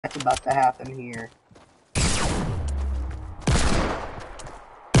That's about to happen here.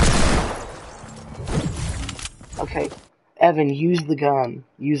 Okay, Evan, use the gun.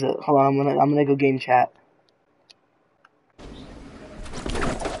 Use it. Hold on, I'm gonna go game chat.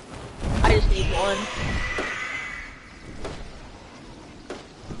 I just need one.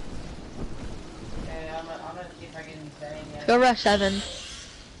 Okay, I'm gonna see if I can say anything. Go rush Evan.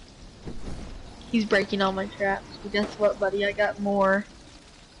 He's breaking all my traps. But guess what, buddy? I got more.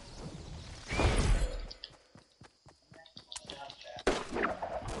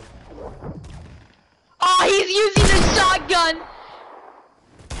 Oh, he's using a shotgun!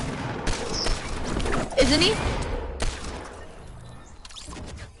 Isn't he?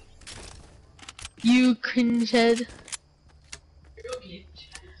 You cringehead.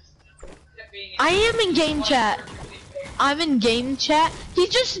 I am in game chat. I'm in game chat. He's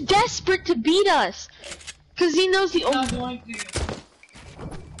just desperate to beat us. Cause he knows the only going to.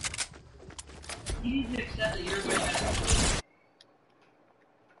 You need to accept that you're way better.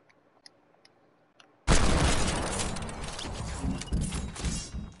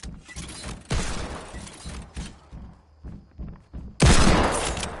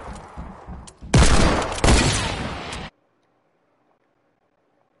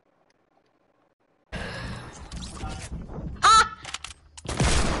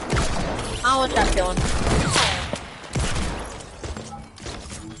 I want that killing.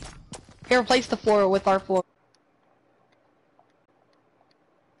 Here, replace the floor with our floor.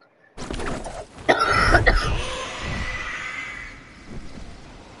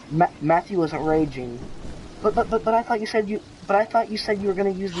 Matthew wasn't raging, but I thought you said you were gonna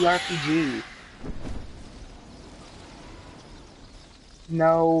use the RPG.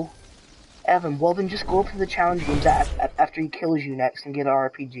 No, Evan. Well then, just go up to the challenge games after he kills you next and get an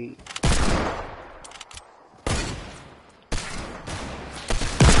RPG.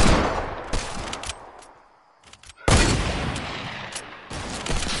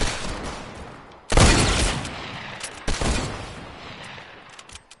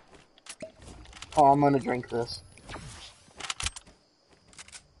 Oh, I'm gonna drink this.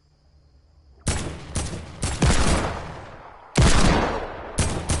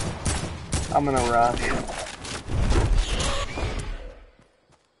 I'm gonna rush.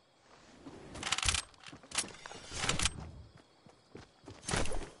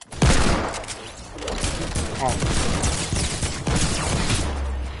 Oh.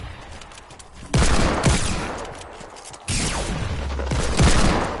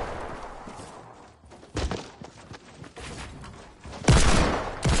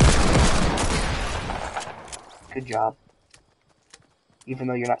 Good job. Even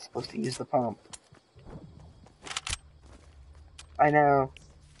though you're not supposed to use the pump. I know.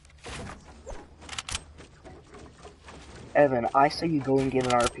 Evan, I say you go and get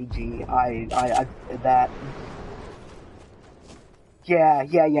an RPG. That.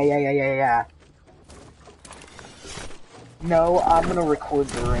 Yeah. No, I'm gonna record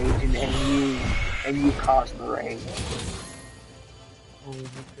the rage and you cause the rage. Oh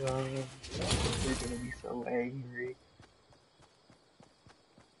my god. You're gonna be so angry.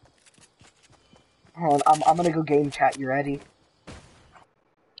 Hold on, I'm gonna go game chat, you ready?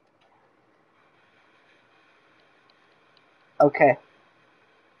 Okay.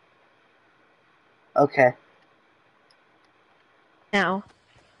 Okay. Now,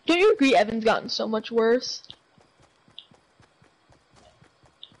 don't you agree Evan's gotten so much worse?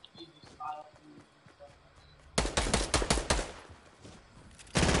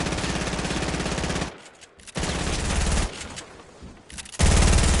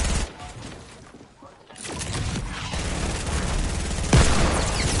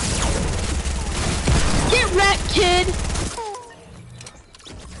 Get wrecked, kid!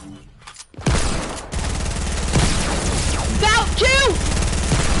 About to!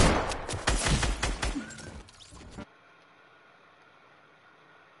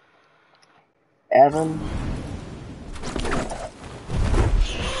 Evan?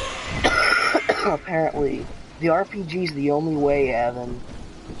 Apparently, the RPG's the only way, Evan.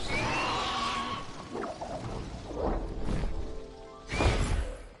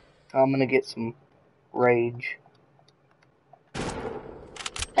 I'm gonna get some rage.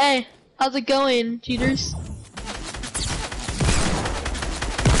 Hey, how's it going, cheaters?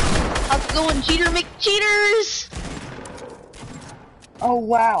 How's it going, cheater McCheaters? Oh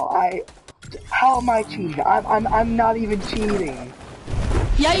wow, how am I cheating? I'm not even cheating.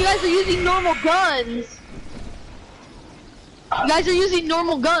 Yeah, you guys are using normal guns. You guys are using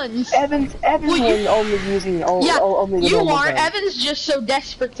normal guns. Evan's only using only Yeah, the you normal aren't. gun. Evan's just so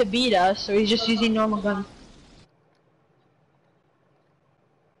desperate to beat us, so he's just using normal guns.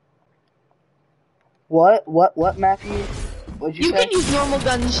 What, Matthew? What'd you You say? can use normal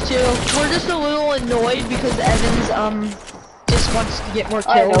guns too. We're just a little annoyed because Evans just wants to get more kills.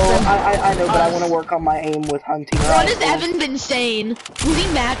 I know, than I know, but I us. want to work on my aim with hunting What has rifles. Evan been saying? Was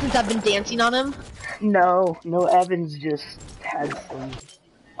he mad since I've been dancing on him? No, Evans just had some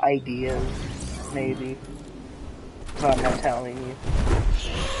ideas, maybe. But I'm not telling you.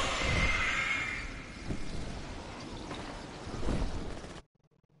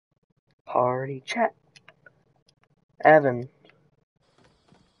 Party chat. Evan.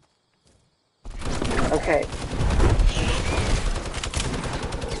 Okay.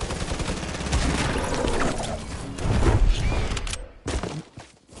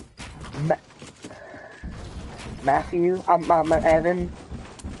 Matthew, I'm Evan.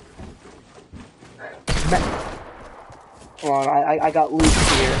 Hold on, I got Luke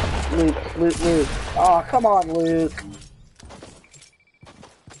here. Luke. Oh, come on, Luke.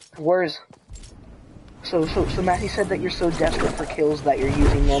 Where's... So Matthew said that you're so desperate for kills that you're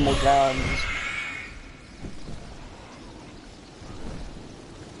using normal guns.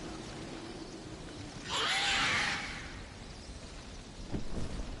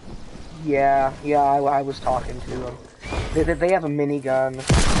 Yeah, I was talking to them. They have a minigun.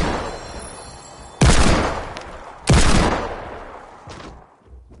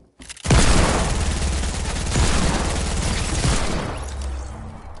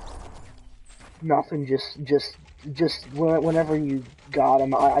 Nothing, just whenever you got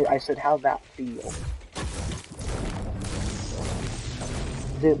him, I said, how'd that feel?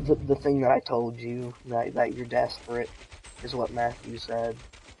 The thing that I told you, that you're desperate, is what Matthew said.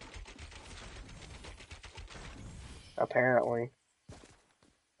 Apparently.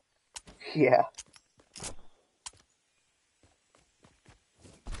 Yeah.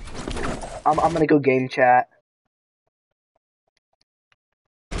 I'm gonna go game chat.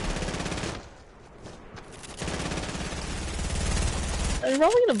 I'm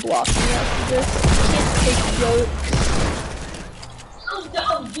probably gonna block me after this. I can't take jokes.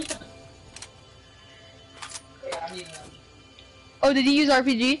 Oh, did he use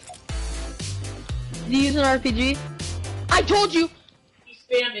RPG? Did he use an RPG? I told you! He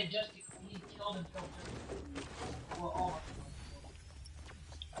spammed it just because he killed himself.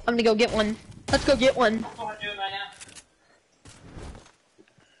 I'm gonna go get one. Let's go get one. That's what I'm doing right now.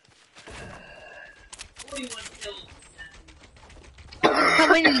 41 kills. How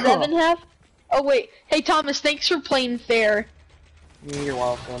many does Evan have? Oh wait, hey Thomas, thanks for playing fair. You're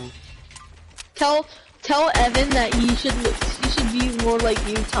welcome. Tell Evan that he should be more like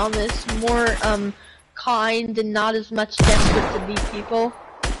you, Thomas. More kind and not as much desperate to beat people.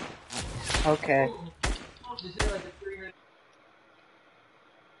 Okay.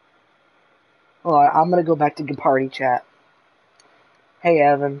 Hold on, I'm gonna go back to party chat. Hey,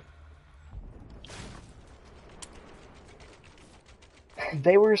 Evan.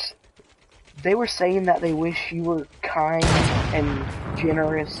 They were saying that they wish you were kind and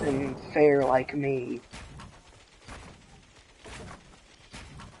generous and fair like me.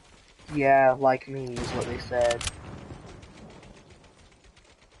 Yeah, like me is what they said.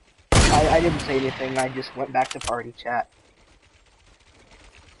 I didn't say anything, I just went back to party chat.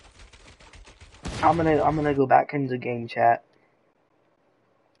 I'm gonna go back into game chat.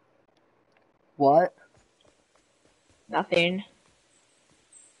 What? Nothing.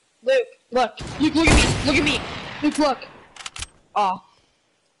 Luke, look. Luke, look at me. Look at me. Luke, look. Aw.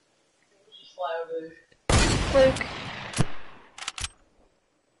 Luke.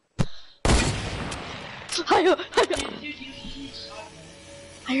 I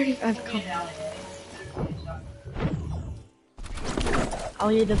already have come.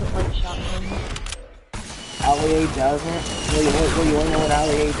 Alia doesn't like shotguns. Alia doesn't? Well, you wanna know what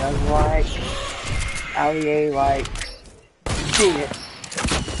Alia does like? Alia likes this.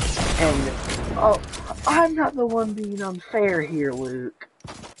 And, oh, I'm not the one being unfair here, Luke.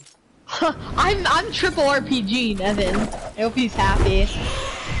 I'm triple RPG, Evan. I hope he's happy.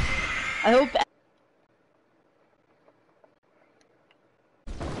 I hope.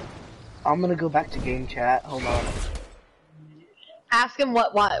 I'm gonna go back to game chat. Hold on. Ask him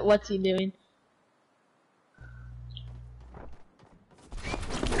what's he doing.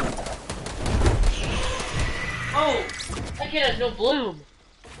 Oh, that kid has no bloom.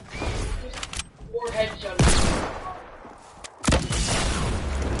 Four headshots.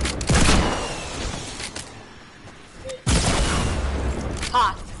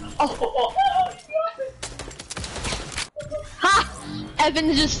 Ha! Oh! Ha!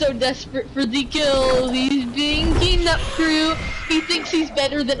 Evan's just so desperate for the kills. He's being king up crew. He thinks he's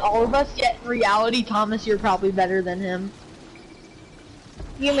better than all of us, yet in reality, Thomas, you're probably better than him.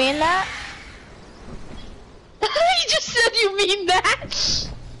 You mean that? you just said you mean that.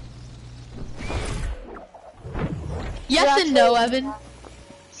 Yes and no, Evan.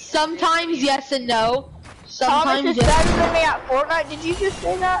 Sometimes yes and no. Sometimes Thomas is yes better and than no. me at Fortnite. Did you just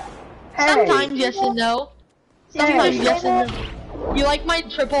say that? Sometimes yes and no. Did you Sometimes just yes say and that? no. You like my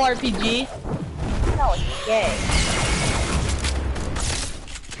triple RPG? No, it's gay.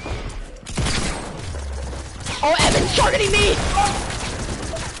 Oh, Evan's targeting me!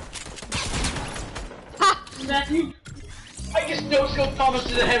 Ha! Matthew, I just no-scoped Thomas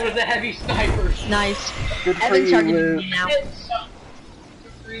to the head with a heavy sniper. Nice. Good for Evan's you, targeting Luke. me now. It sucked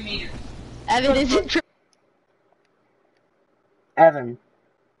for 3 meters. Evan isn't tri- Evan.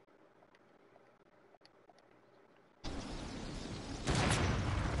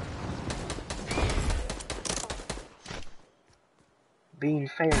 Being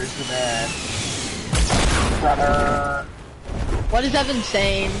fair is the bad. Brother. What is Evan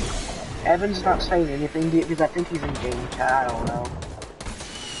saying? Evan's not saying anything because I think he's in game chat, I don't know.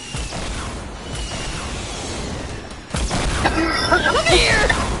 Come here!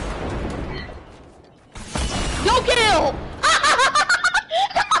 No kill!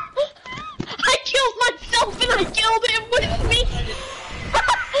 I killed myself and I killed him with me!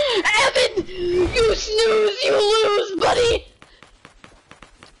 Evan! You snooze, you lose, buddy!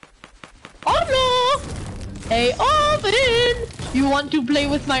 Oh no! Hey, Evan! You want to play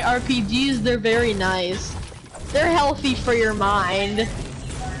with my RPGs? They're very nice. They're healthy for your mind.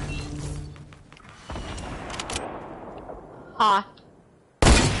 Ha.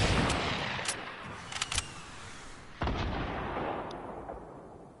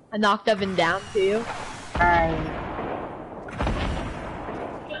 I knocked Evan down too. Hi.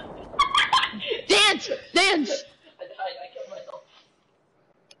 Dance! Dance! I died, I killed myself.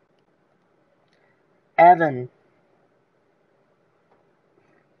 Evan.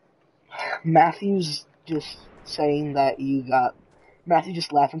 Matthew's just saying that you got... Matthew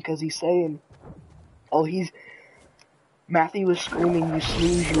just laughing because he's saying... Oh, Matthew was screaming, you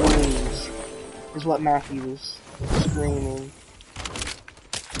snooze, you lose. Is what Matthew was screaming.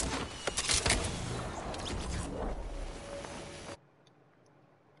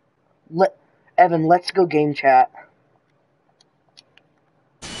 Evan, let's go game chat.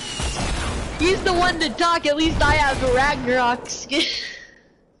 He's the one to talk, at least I have a Ragnarok skin.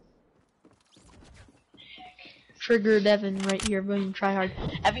 Triggered Evan right here, going try hard.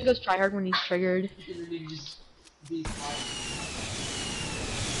 Evan goes try hard when he's triggered. Literally just be quiet.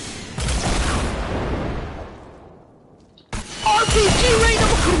 RPG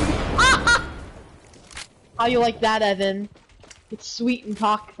right. How you like that, Evan? It's sweet and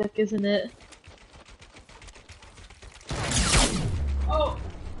toxic, isn't it? Oh!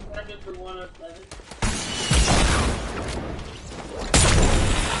 I'm in for 1 of 7.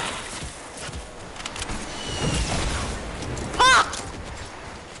 Ha!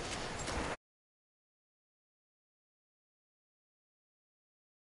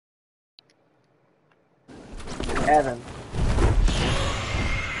 Evan.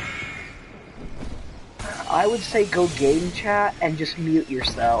 I would say go game chat and just mute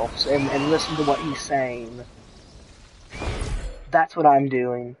yourselves and listen to what he's saying. That's what I'm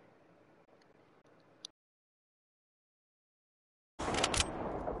doing.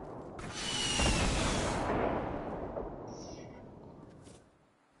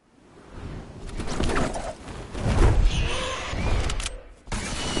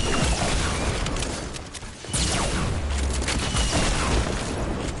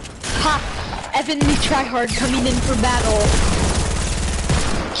 Ha! Evan, we try hard coming in for battle.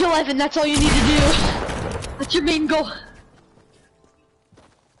 Kill Evan, that's all you need to do. That's your main goal.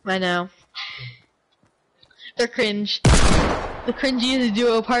 I know. They're cringe. The cringiest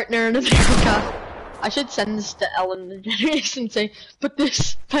duo partner in America. I should send this to Ellen DeGeneres and say, put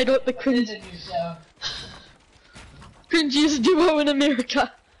this title at the cringe. Cringiest duo in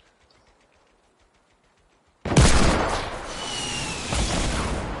America.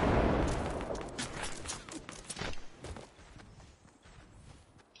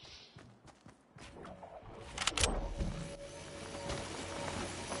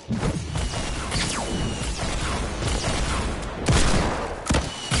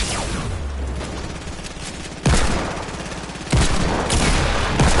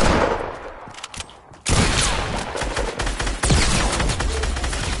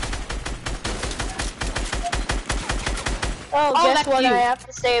 Oh, Oh, guess that's what you. I have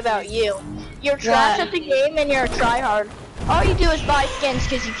to say about you? You're trash What? at the game and you're a tryhard. All you do is buy skins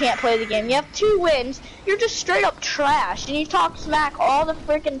because you can't play the game. You have 2 wins. You're just straight up trash, and you talk smack all the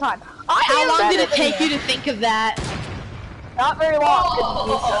freaking time. How long did it better than take you to think of that? Not very long.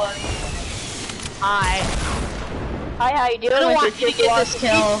 Oh. Hi. Hi, how you doing? I don't Mr. want you to get this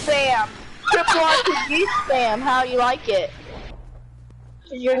Triple kill. Spam. Triple RPG spam. How do you like it?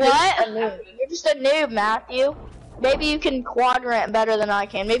 You're What? Just a noob. You're just a noob, Matthew. Maybe you can quadrant better than I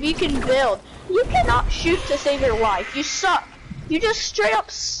can. Maybe you can build. You cannot shoot to save your life. You suck. You just straight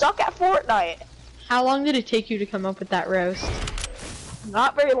up suck at Fortnite. How long did it take you to come up with that roast?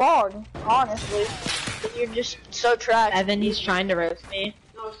 Not very long, honestly. But you're just so trash. Evan, he's trying to roast me.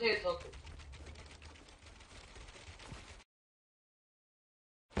 No, say it's okay.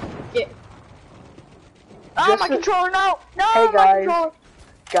 Yeah. Oh, Just my to- controller, no! No, Hey, my guys. controller!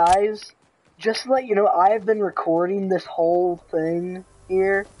 Guys, just to let you know, I have been recording this whole thing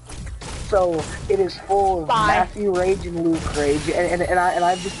here, so it is full of Bye. Matthew Rage and Luke Rage, and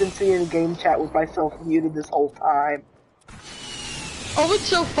I've just been sitting in a game chat with myself muted this whole time. Oh, it's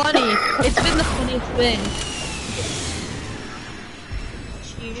so funny. It's been the funniest thing.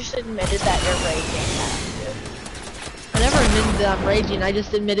 You just admitted that you're raging, Matthew. I never admitted that I'm raging. I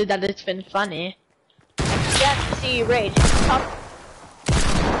just admitted that it's been funny. Yeah, to see you rage. Come.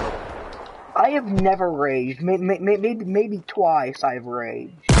 I have never raged. Maybe twice I've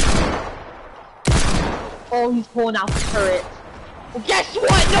raged. Oh, he's pulling out the turret. Well, guess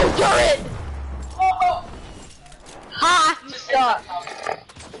what? No turret! Oh, Ha! You suck.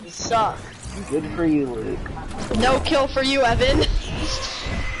 You suck. Good for you, Luke. No kill for you, Evan.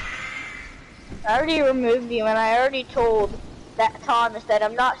 I already removed you, and I already told that Thomas that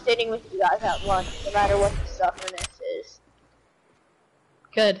I'm not sitting with you guys at lunch, no matter what the sufferness is.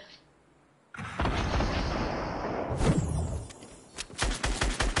 Good.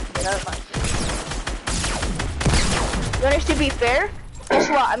 Never mind. You want us to be fair? Guess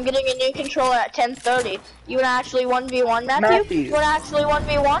what? I'm getting a new controller at 10:30. You wanna actually 1v1, Matthew? Matthew. You wanna actually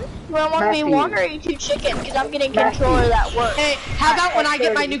 1v1? You wanna 1v1 or are you too chicken? Because I'm getting controller that works. Hey, how about when I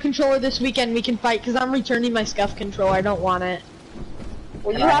get my 10:30. new controller this weekend, we can fight? Because I'm returning my scuff controller. I don't want it.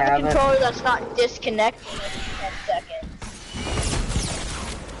 Well, Can you I have a have it? controller that's not disconnected in 10 seconds.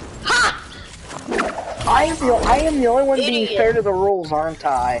 Ha! I am the only one being Idiot. fair to the rules, aren't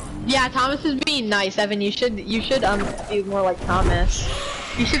I? Yeah, Thomas is being nice, Evan. You should be more like Thomas.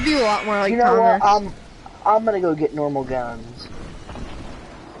 You should be a lot more like You know Thomas. what? I'm gonna go get normal guns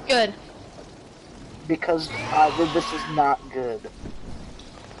Good. because this is not good.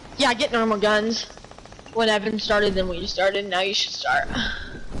 Yeah, get normal guns. When Evan started, then we started. Now you should start.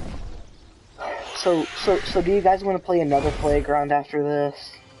 So do you guys want to play another playground after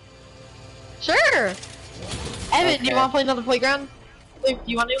this? Sure. Evan, do you Okay. want to play another playground? Luke,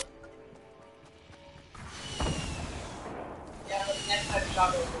 do you want to? yeah, but next time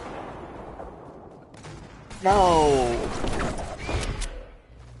shot over. No.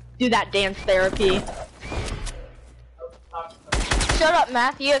 Do that dance therapy. Shut up,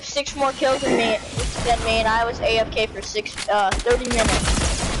 Matthew. You have 6 more kills than me, and I was AFK for 30 minutes.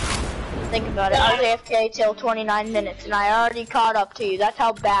 Think about it. I was AFK till 29 minutes, and I already caught up to you. That's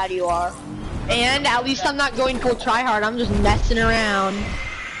how bad you are. And at least I'm not going full tryhard. I'm just messing around.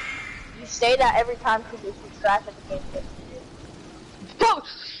 You say that every time because you keep track of the game. Bro,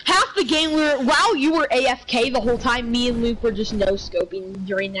 half the game while you were AFK the whole time, me and Luke were just no-scoping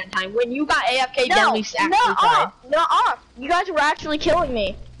during that time. When you got AFK down, we actually tried. You guys were actually killing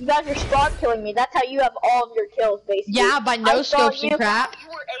me. You guys were spawn killing me. That's how you have all of your kills, basically. Yeah, by I saw no-scopes you- and crap.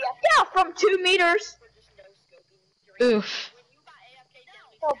 Yeah, from 2 meters. Oof.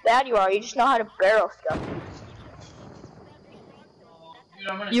 How bad you are. You just know how to barrel stuff. Dude,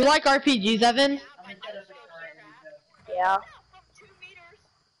 I'm gonna You like RPGs, Evan? Yeah.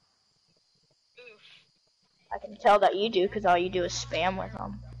 I can tell that you do, because all you do is spam with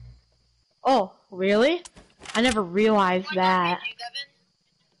them. Oh, really? I never realized that.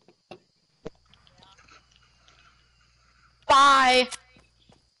 Bye!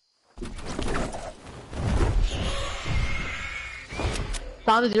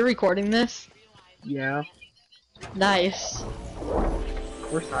 Thomas, you're recording this? Yeah, Nice. of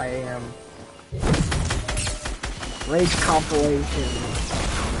course I am. Rage compilation.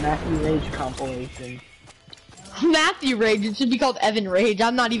 Matthew Rage compilation. Matthew Rage, it should be called Evan Rage.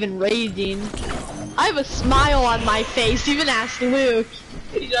 I'm not even raging. I have a smile on my face, even ask Luke.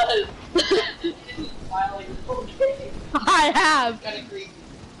 He does. He's smiling. Okay. I have! Kinda creepy.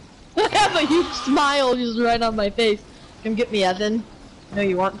 I have a huge smile just right on my face. Come get me, Evan. I know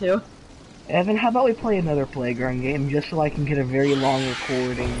you want to. Evan, how about we play another playground game just so I can get a very long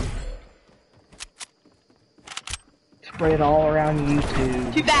recording? Spread it all around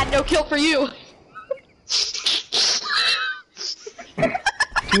YouTube. Too bad, no kill for you.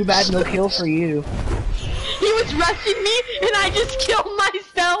 Too bad no kill for you. He was rushing me, and I just killed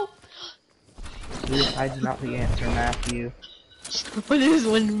myself. Suicide's not the answer, Matthew. What is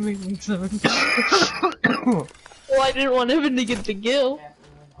one making sound? Well, I didn't want Evan to get the kill.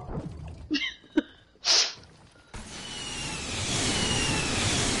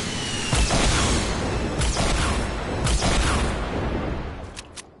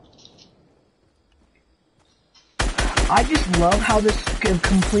 I just love how this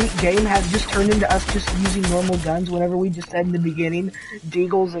complete game has just turned into us just using normal guns whenever we just said in the beginning,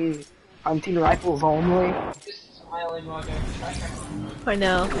 deagles and hunting rifles only. I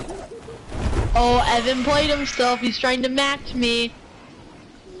know. Oh, Evan played himself. He's trying to match me.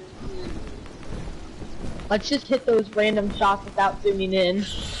 Let's just hit those random shots without zooming in.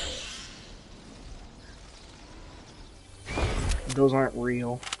 Those aren't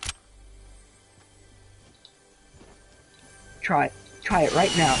real. Try it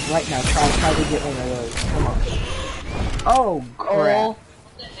right now, try to get one of those, come on. Oh, crap.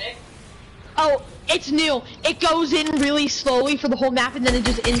 Oh, it's new. It goes in really slowly for the whole map and then it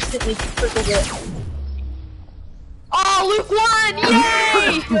just instantly trickles it. Oh, Luke won!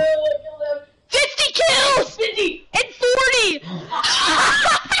 Yay! 50 kills! 50! And 40!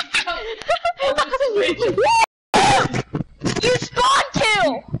 You spawn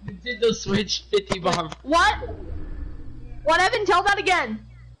kill! Nintendo Switch 50 bomb. What? What, Evan? Tell that again.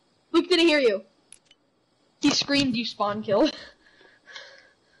 Luke didn't hear you. He screamed, you spawn kill.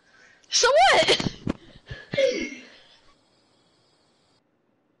 So what?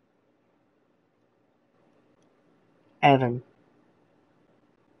 Evan.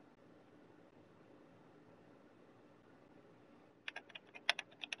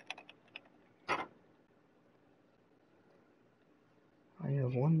 I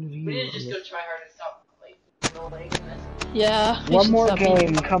have one view. We didn't just go try hard and stop like rolling this. Yeah. One more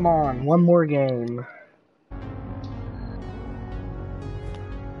game, come on, one more game.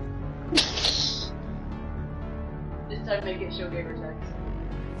 This time make it show gamer text.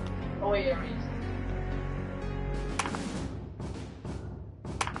 Oh wait, yeah, right.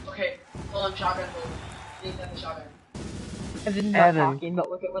 Okay, hold on, shotgun hold. Need that the shotgun. Evan's not talking, but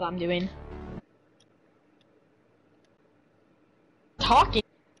look at what I'm doing. Talking?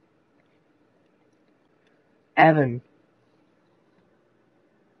 Evan.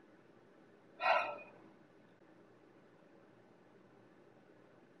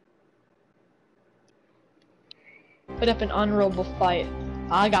 Put up an honorable fight.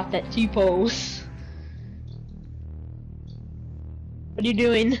 I got that T-pose. What are you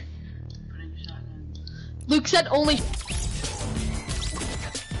doing? Putting shotgun. Luke said only.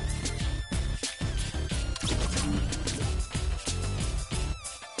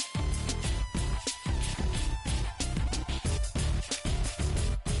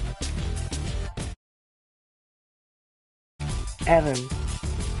 Evan.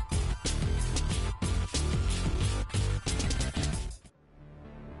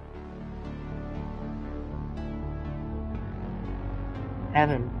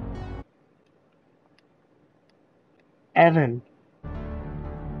 Evan. Evan.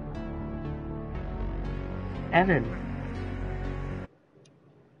 Evan.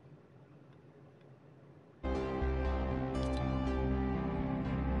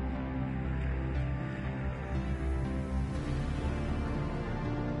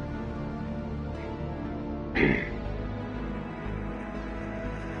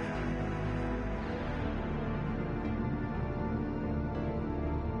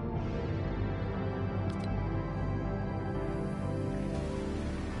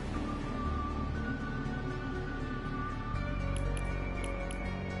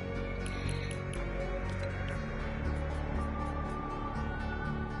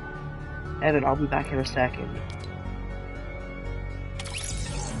 Evan, I'll be back in a second.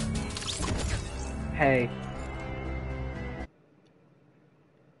 Hey.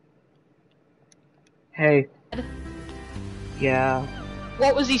 Hey. Yeah.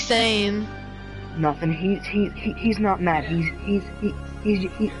 What was he saying? Nothing. He's not mad. He's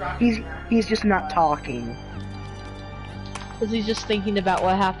just not talking. Cause he's just thinking about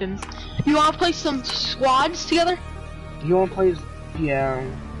what happens. You wanna play some squads together? You wanna play? Yeah.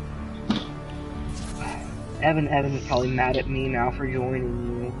 Evan is probably mad at me now for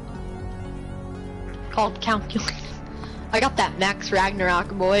joining you. Called calculus. I got that Max Ragnarok,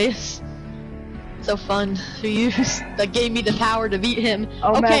 boys. So fun to use. That gave me the power to beat him.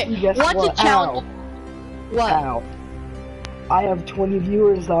 Oh, okay, Matthew, guess what's what? a challenge? What? Ow. I have 20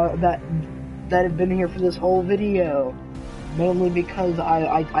 viewers that have been here for this whole video. Mainly because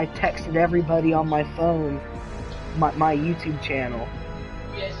I texted everybody on my phone, my YouTube channel.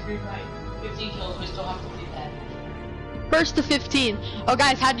 Yes, you're right. 15 kills, we still have to do that. First to 15. Oh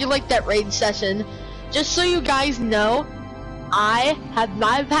guys, how'd you like that raid session? Just so you guys know, I've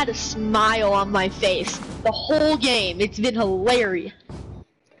had a smile on my face the whole game. It's been hilarious.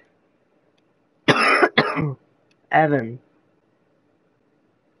 Evan.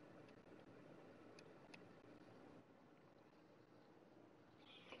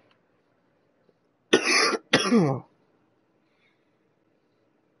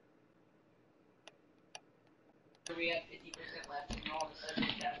 We have 50% left, and all of a sudden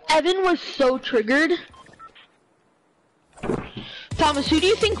that Evan was so triggered. Thomas, who do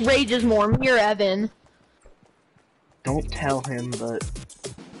you think rages more, me or Evan? Don't tell him, but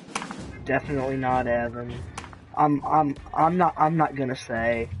definitely not Evan. I'm not gonna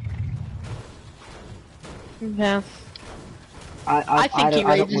say. Yeah. I think he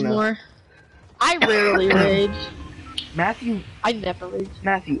don't rages wanna... more. I rarely rage. Matthew, I never rage.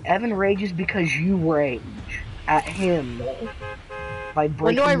 Matthew, Evan rages because you rage at him by breaking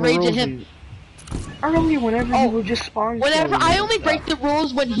When do I the rage rules at him? and- Earlier, whenever you were just spawn Whenever killing I and only stuff. break the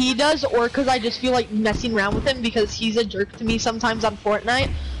rules when he does, or because I just feel like messing around with him because he's a jerk to me sometimes on Fortnite.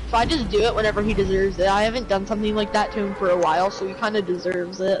 So I just do it whenever he deserves it. I haven't done something like that to him for a while, so he kind of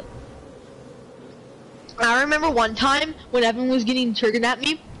deserves it. I remember one time when Evan was getting triggered at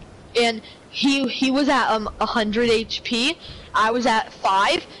me, and he was at 100 HP. I was at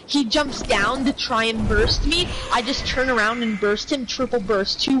 5. He jumps down to try and burst me. I just turn around and burst him, triple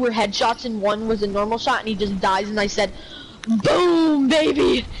burst. 2 were headshots and 1 was a normal shot, and he just dies. And I said, "Boom,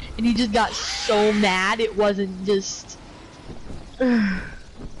 baby!" And he just got so mad. It wasn't just. I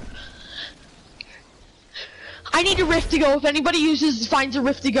need a rift to go. If anybody finds a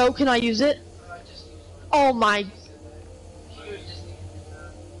rift to go, can I use it? Oh my.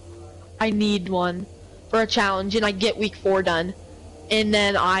 I need one for a challenge, and I get week 4 done, and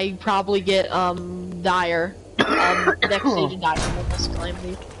then I probably get Dire, next stage of Dire will just climb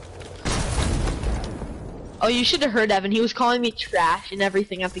me. Oh, you should have heard Evan. He was calling me trash and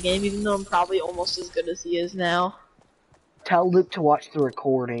everything at the game, even though I'm probably almost as good as he is now. Tell Luke to watch the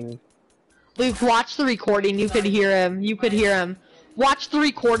recording. Luke, watch the recording. You could hear him. You could hear him. Watch the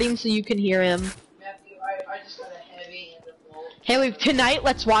recording so you can hear him. Matthew, I just got a heavy and a bolt. Hey, Luke, tonight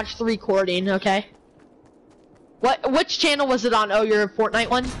let's watch the recording, okay? Which channel was it on? Oh, your Fortnite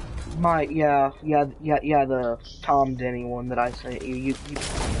one? Yeah, the Tom Denny one that I sent you. You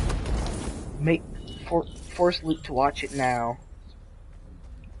force Luke to watch it now.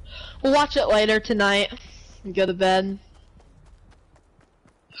 We'll watch it later tonight and go to bed.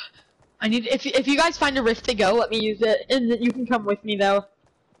 If you guys find a rift to go, let me use it, and you can come with me though.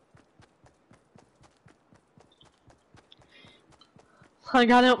 I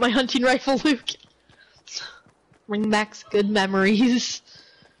got out my hunting rifle, Luke. Bring back good memories,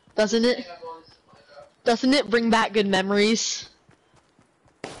 doesn't it? Doesn't it bring back good memories?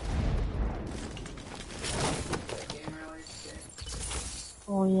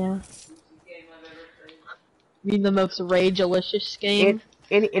 Oh yeah. Mean the most rage-alicious game?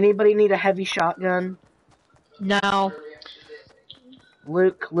 Anybody need a heavy shotgun? No.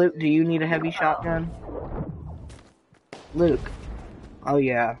 Luke, do you need a heavy shotgun? Luke. Oh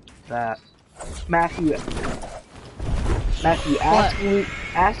yeah, that. Matthew,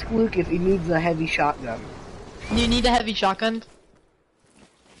 ask Luke if he needs a heavy shotgun. Do you need a heavy shotgun?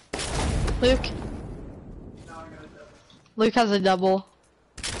 Luke? Luke has a double.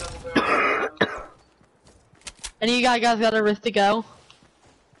 Any of you guys got a rift to go?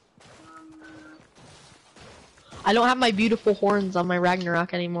 I don't have my beautiful horns on my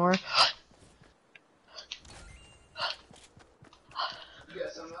Ragnarok anymore.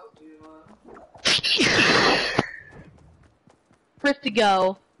 Rift to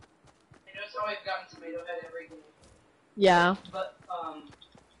go. You notice how I've gotten tomato head every game? Yeah. But,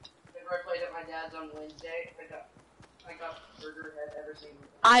 whenever I played at my dad's on Wednesday, I got burger head every single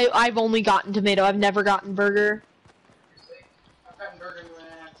time. I've only gotten tomato. I've never gotten burger. I've gotten burger when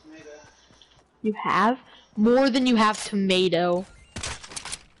I have tomato. You have? More than you have tomato.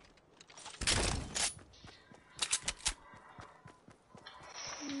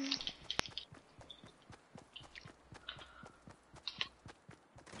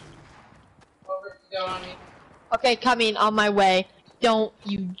 Okay, coming on my way. Don't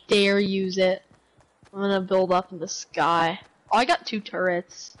you dare use it. I'm gonna build up in the sky. Oh, I got 2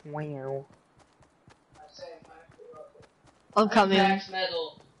 turrets. Wow. I'm coming. Max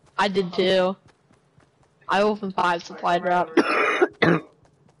metal. I did too. I opened 5 supply drop.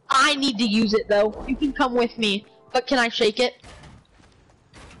 I need to use it though. You can come with me. But can I shake it?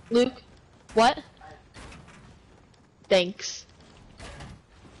 Luke? What? Thanks.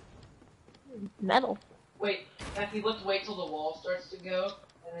 Metal. Wait, Matthew, let's wait till the wall starts to go,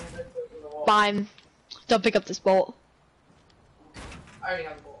 and then let's go to the wall. Fine. Don't pick up this bolt. I already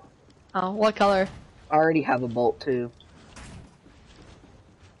have a bolt. Oh, what color? I already have a bolt too.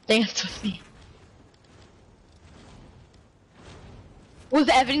 Dance with me. Was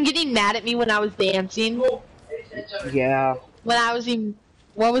Evan getting mad at me when I was dancing? Oh, Yeah. When I was in,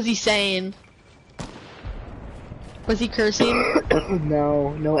 what was he saying? Was he cursing?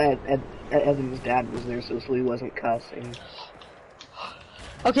 No, Evan's dad was there, so he wasn't cussing.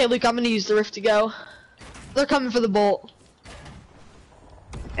 Okay, Luke, I'm gonna use the rift to go. They're coming for the bolt.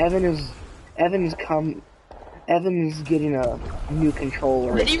 Evan's getting a new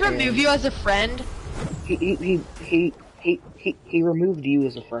controller. Did he remove you as a friend? He removed you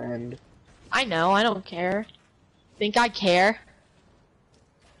as a friend. I know, I don't care. Think I care?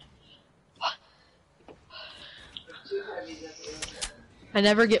 I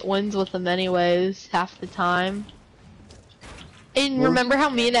never get wins with them anyways, half the time. And remember how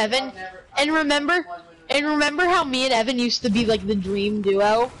me and Evan, and remember how me and Evan used to be like the dream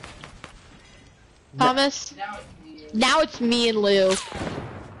duo? Thomas? Now it's me and Lou.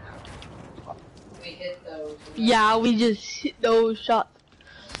 We hit those. Yeah, we just hit those shots.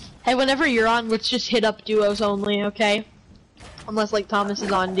 Hey, whenever you're on, let's just hit up duos only, okay? Unless like Thomas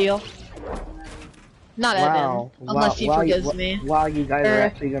is on deal. Not Wow. Evan, unless he forgives me. Wow, you guys are Or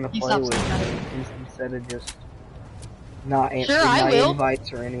actually gonna he play stops with me. me instead of just not answering Sure, I my will.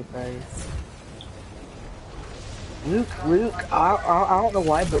 invites or anything. Luke, I don't know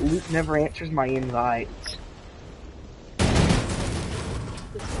why, but Luke never answers my invites.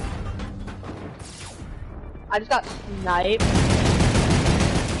 I just got sniped.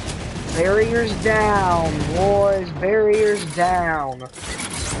 Barriers down, boys, barriers down.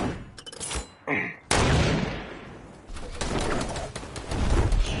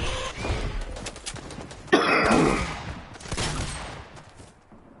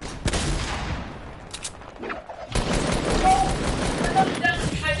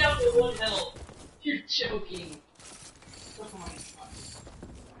 I'm down to 1 health. You're joking. Oh my god.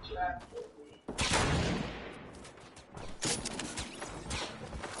 Trap me.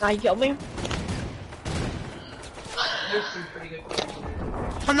 Now you killed me. There's some pretty good players in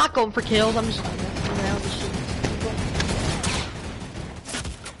there. I'm not going for kills, I'm just messing around and shooting people.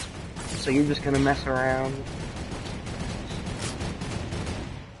 So you're just gonna mess around.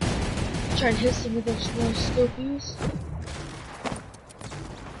 Try and hit some of those small scopies.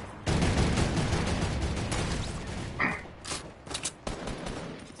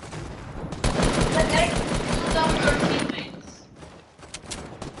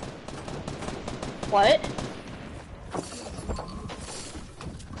 What?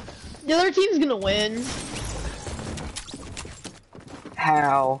 The other team's gonna win.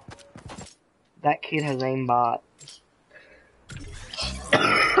 How? That kid has aimbot.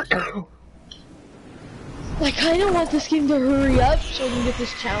 I kinda want this game to hurry up so we can get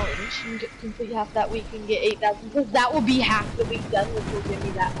this challenge and complete half that week and get 8,000, because that will be half the week done, which will give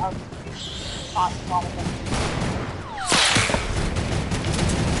me that hot spot of them.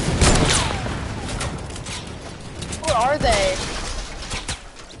 Where are they?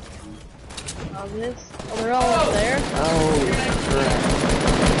 On this? Oh, they're all over there? Oh, crap.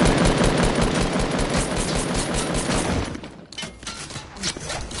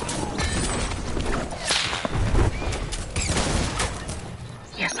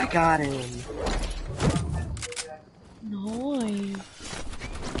 Yes, I got him. Nice.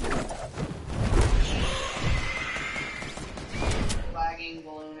 Lagging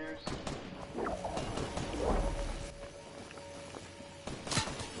ballooners.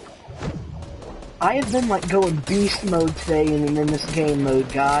 I have been like going beast mode today and in this game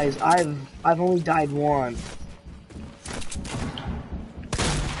mode, guys. I've only died once.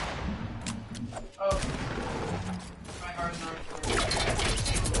 Oh. My heart's not.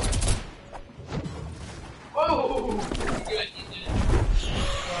 Oh! Good, you did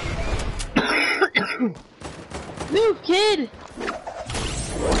it. Move, kid!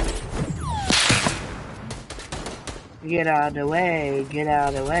 Get out of the way, get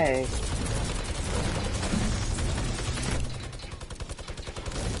out of the way.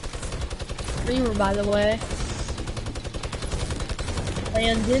 Reamer, by the way.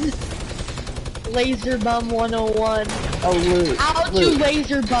 Landon. Laser Bum 101. Oh, Luke. How to Luke.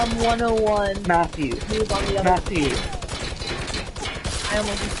 Laser Bum 101. Matthew. Move on the other. Matthew. I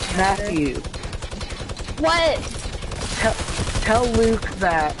almost just Matthew. What? Tell Luke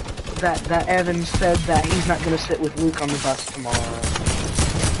that Evan said that he's not gonna sit with Luke on the bus tomorrow.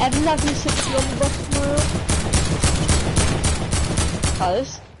 Evan's not gonna sit with you on the bus tomorrow?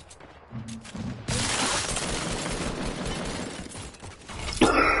 Cuz?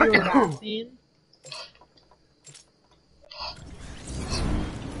 You were laughing.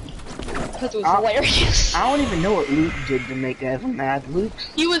 Because it was hilarious. I don't even know what Luke did to make Evan mad.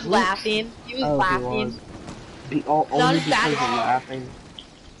 He was laughing. He was laughing. Only because of laughing.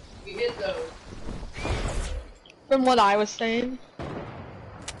 We hit those. From what I was saying.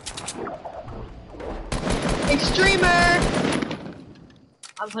 Extremer!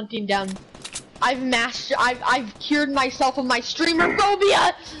 I'm hunting down. I've cured myself of my streamer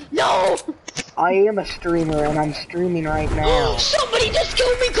phobia! No! I am a streamer and I'm streaming right now. Somebody just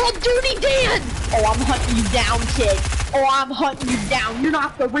killed me called Dirty Dan! Oh, I'm hunting you down, kid. Oh, I'm hunting you down. You're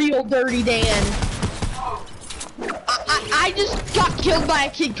not the real Dirty Dan. I just got killed by a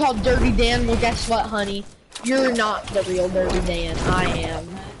kid called Dirty Dan. Well, guess what, honey? You're not the real Dirty Dan. I am.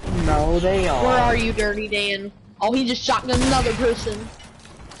 No, they are. Where are you, Dirty Dan? Oh, he just shot another person.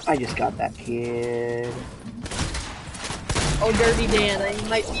 I just got that kid. Oh, Dirty Dan. I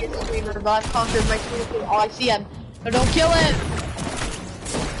might be a streamer, but I've conquered my streamer. Oh, I see him. No, don't kill him.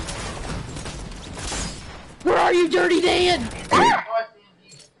 Where are you, Dirty Dan? Ah!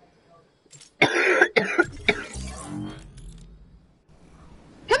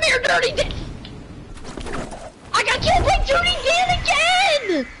 Come here, Dirty Dan! I got killed by Dirty Dan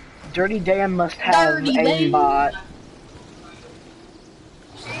again! Dirty Dan must have aimbot.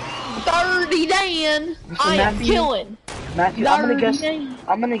 Dirty Dan! I am killing. Matthew, I'm gonna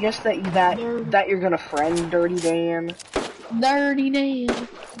guess that you're gonna friend Dirty Dan. Dirty Dan.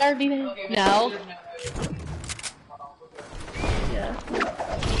 Dirty Dan. Okay, No. Yeah.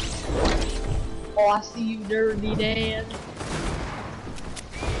 Oh, I see you, Dirty Dan.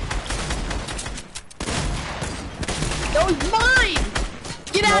 No, he's mine!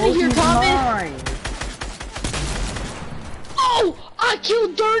 Get out of here, Thomas! Mine. Oh! I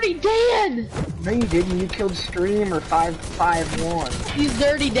killed Dirty Dan! No, you didn't. You killed Streamer 551. He's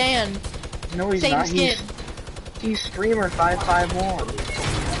Dirty Dan. No, he's Same not. skin. He's Streamer 551.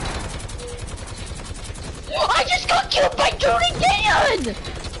 I just got killed by Dirty Dan!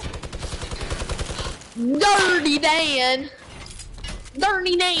 Dirty Dan!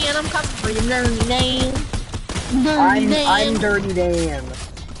 Dirty Dan, I'm coming for you, Dirty Dan. Dirty Dan. I'm Dirty Dan.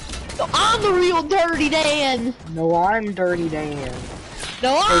 No, I'm the real Dirty Dan. No, I'm Dirty Dan.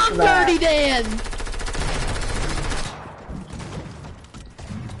 No, I'm Dirty Dan.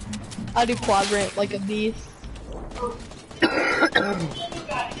 I do quadrant like a beast. I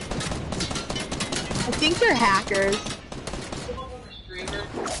think they're hackers.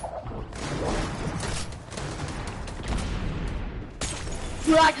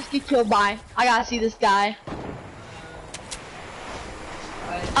 Who did I just get killed by? I gotta see this guy.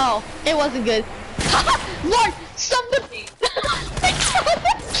 Oh, it wasn't good. Lord, somebody!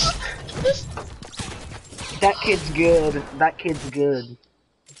 That kid's good. That kid's good.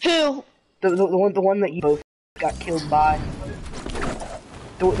 Who? The one that you both got killed by.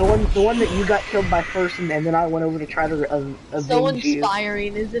 The one that you got killed by first, and then I went over to try to avenge So you.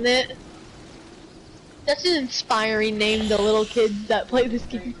 inspiring, isn't it? That's an inspiring name, the little kids that play this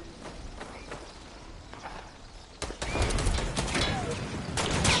game.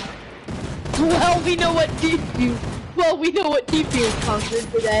 Well, we know what DP. Well, we know what DP is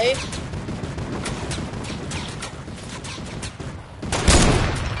conquered today.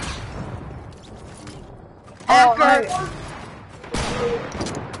 Hacker.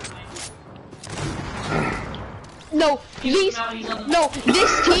 No, this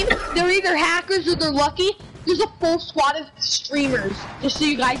team, they're either hackers or they're lucky. There's a full squad of streamers, just so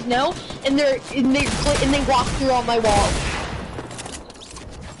you guys know, and they walk through all my walls.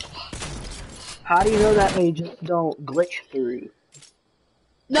 How do you know that they just don't glitch through?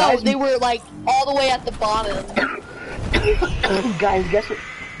 No, guys, they were like all the way at the bottom. Guys,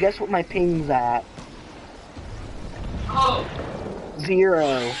 guess what my ping's at? Oh! 0.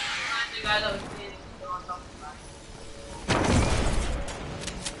 The guy that was standing on top of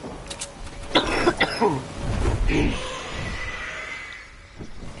the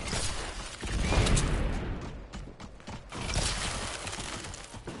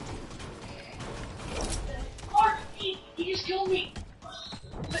He just killed me!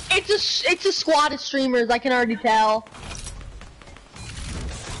 It's a squad of streamers, I can already tell.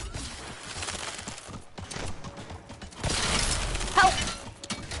 Help!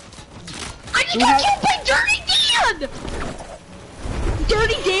 I just got killed by Dirty Dan!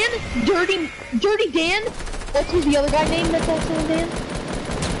 Dirty Dan? What's the other guy name that's also in Dan?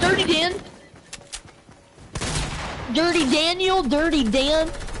 Dirty Dan? Dirty Daniel, Dirty Dan,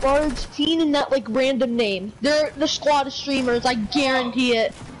 Large Teen, and that like random name. They're the squad of streamers, I guarantee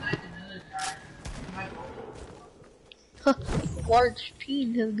it. large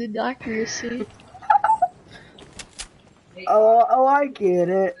peen has good accuracy. Oh, I get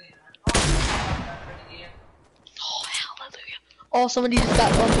it. Oh, hallelujah. Oh, somebody just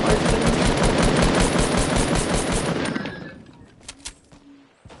got on large peen.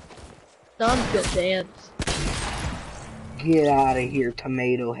 Now I'm gonna dance. Get out of here,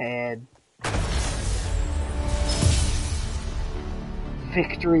 tomato head.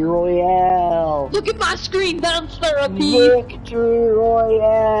 Victory Royale! Look at my screen, dance therapy! Victory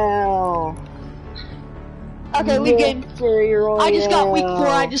Royale! Okay, league game. Victory Royale! I just got week 4,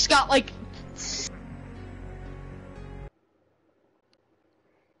 I just got like...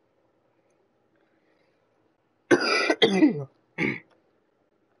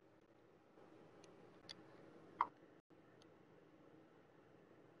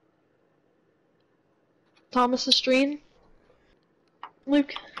 Thomas's stream?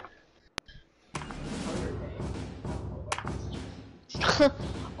 Luke? Oh,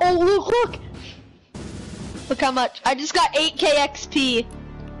 look! Look how much. I just got 8k XP.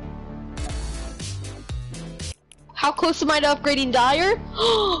 How close am I to upgrading Dyer?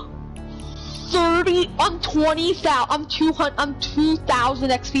 30, I'm 20,000, I'm 2,000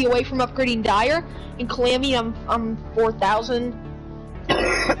 XP away from upgrading Dyer. And Calamity, I'm 4,000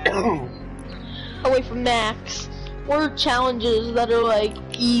 away from max. Or challenges that are like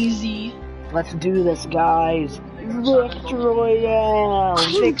easy. Let's do this, guys. Victory Royale!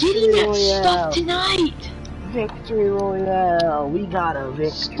 I'm Victory getting that Royale! stuff tonight. Victory Royale! We got a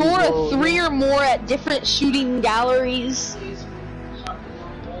victory Score Royale. a 3 or more at different shooting galleries.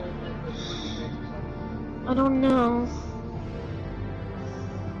 I don't know.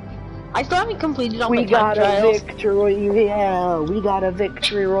 I still haven't completed all my We time got a trials. victory royale. We got a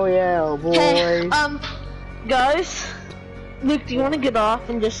victory royale, boys. Hey, guys, Luke, do you want to get off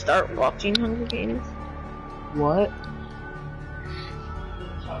and just start watching Hunger Games? What?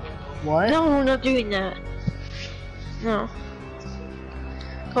 What? No, we're not doing that. No.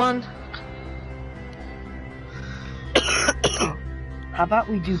 Come on. How about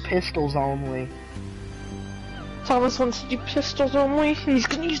we do pistols only? Thomas wants to do pistols only. He's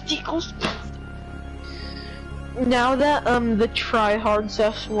gonna use deagles. Now that the try hard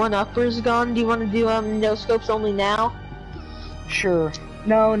session 1-upper's gone, do you want to do no scopes only now? Sure.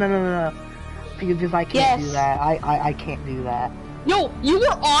 No. Because I can't do that. I can't do that. Yo, you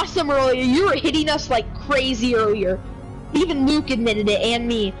were awesome earlier. You were hitting us like crazy earlier. Even Luke admitted it, and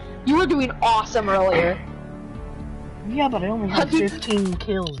me. You were doing awesome earlier. Yeah, but I only had 15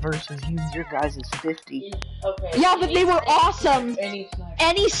 kills versus your guys' 50. Okay. Yeah, but they were awesome. Any sniper.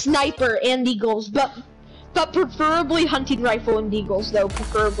 Any sniper and eagles, but preferably hunting rifle and eagles, though.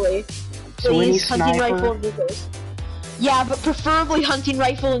 Preferably. So any Please, hunting sniper? rifle and eagles. Yeah, but preferably hunting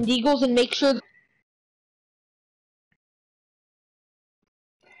rifle and eagles, and make sure.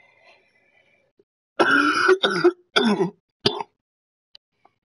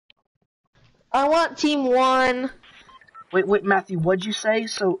 I want team 1. Wait, Matthew, what'd you say?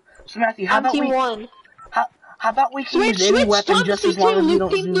 So Matthew, how I'm about team we 1. how about we can Switch, use any switch, weapon Thomas just team as long 2, as we Luke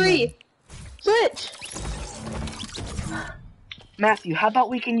don't team zoom 3. in? Switch. Matthew, how about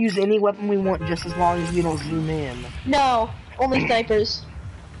we can use any weapon we want just as long as we don't zoom in? No, only snipers.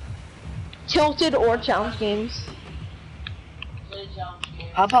 Tilted or challenge games.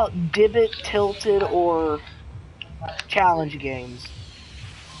 How about Dibbit, Tilted, or Challenge games?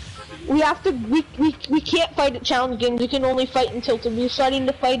 We have to. We can't fight at challenge games. We can only fight in tilted. We're starting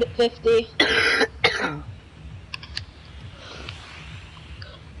to fight at 50.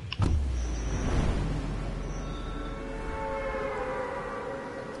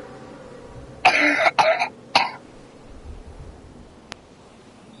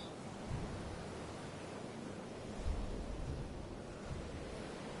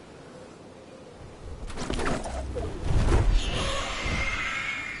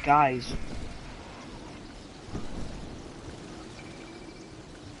 Guys.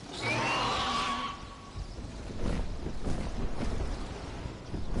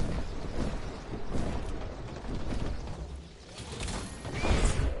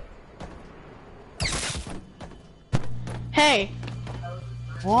 Hey,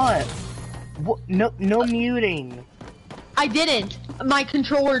 What? What? No muting. I didn't. My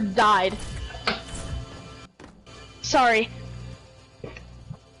controller died. Sorry.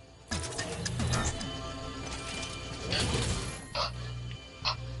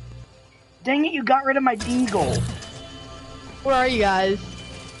 Dang it, you got rid of my deagle. Where are you guys?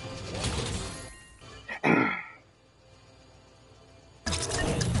 Oh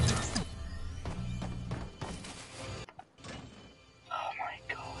my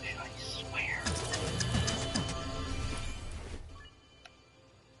gosh, I swear.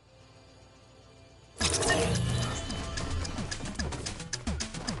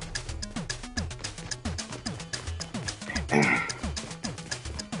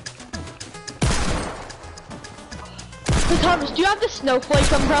 So Thomas, do you have the snowflake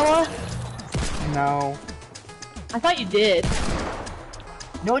umbrella? No. I thought you did.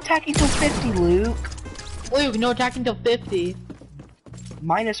 No attacking till 50, Luke. Luke, no attacking till 50.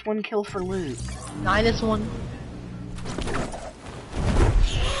 -1 kill for Luke. -1.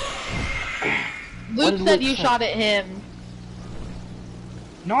 What Luke did said Luke you say? shot at him.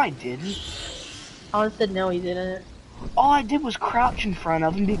 No, I didn't. Thomas said no, he didn't. All I did was crouch in front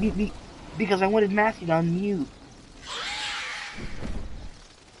of him because I wanted Matthew to unmute.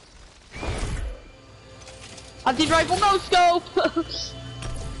 Hunting rifle, no scope!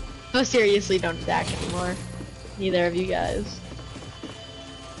 No, seriously, don't attack anymore. Neither of you guys.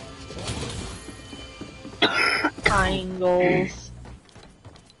 Triangles.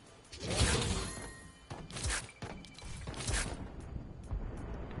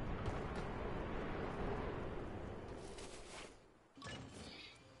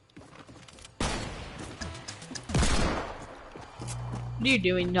 What are you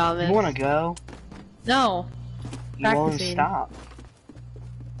doing, Thomas? You wanna go? No. You won't Practicing. stop.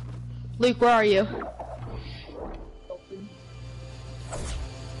 Luke, where are you?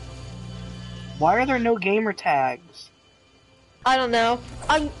 Why are there no gamer tags? I don't know.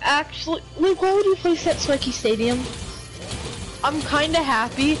 I'm actually... Luke, why would you place that Swicky Stadium? I'm kinda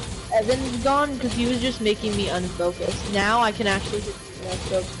happy Evan's gone because he was just making me unfocused. Now I can actually hit the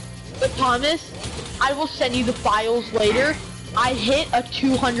scopes. But Thomas, I will send you the files later. I hit a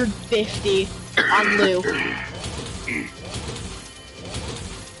 250 on Lou.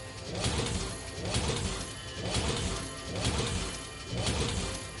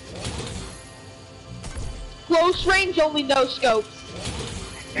 Close range only, no scopes.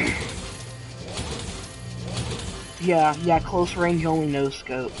 Yeah, close range only no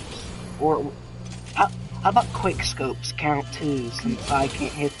scopes. Or how about quick scopes count too, since I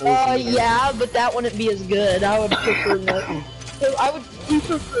can't hit those either. Yeah, but that wouldn't be as good. I would prefer no. I would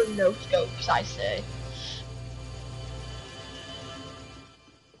prefer no scopes, I say.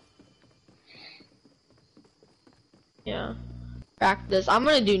 Yeah. Practice. I'm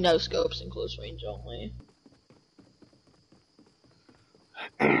gonna do no scopes and close range only.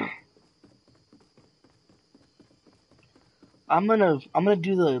 I'm gonna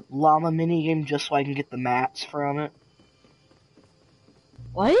do the llama minigame just so I can get the mats from it.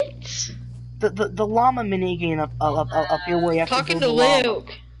 What? The llama minigame up here where you have Talking to to build the llama.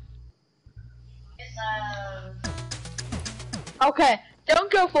 Luke. Okay,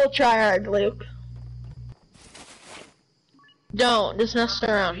 don't go full tryhard, Luke. Don't, just mess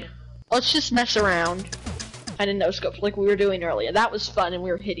around. Let's just mess around. I didn't know scopes like we were doing earlier. That was fun and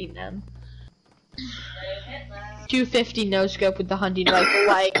we were hitting them. 250 no scope with the hunting rifle.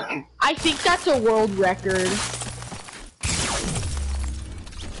 Like, I think that's a world record.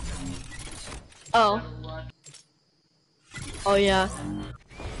 Oh. Oh yeah.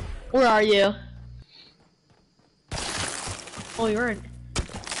 Where are you? Oh, you're in.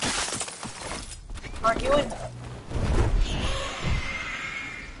 Aren't you in?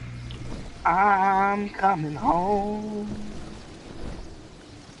 I'm coming home.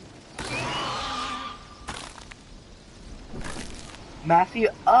 Matthew,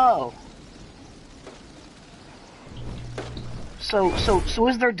 oh. So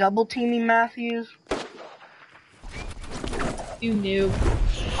is there double teaming Matthews? You knew.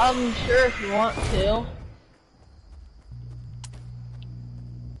 I'm sure if you want to.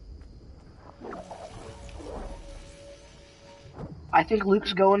 I think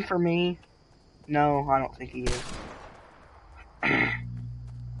Luke's going for me. No, I don't think he is.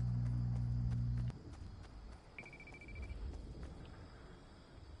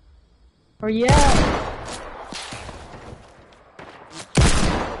 Or yeah.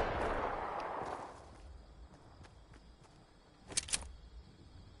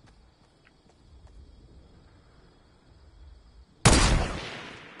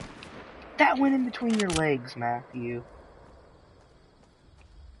 That went in between your legs, Matthew.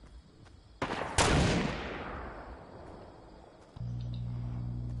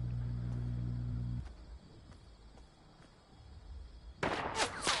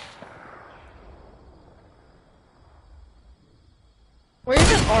 Where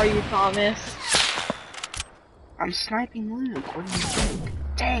even are you, Thomas? I'm sniping Luke. What do you think?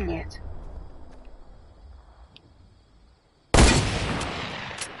 Dang it.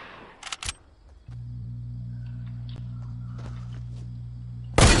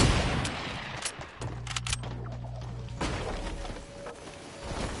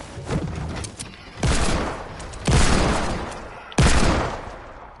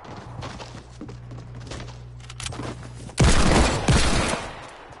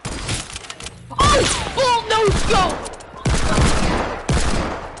 Oh, no scope!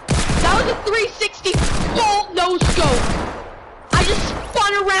 360 bolt no scope. I just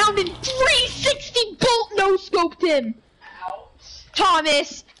spun around and 360 bolt no scoped him. Ouch.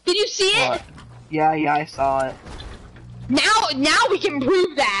 Thomas, did you see it? What? Yeah, I saw it. Now we can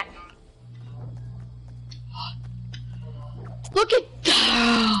prove that. Look at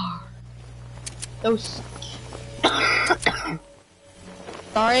those.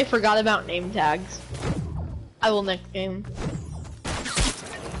 Sorry, I forgot about name tags. I will next game.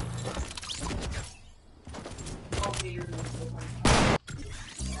 Oh, Peter,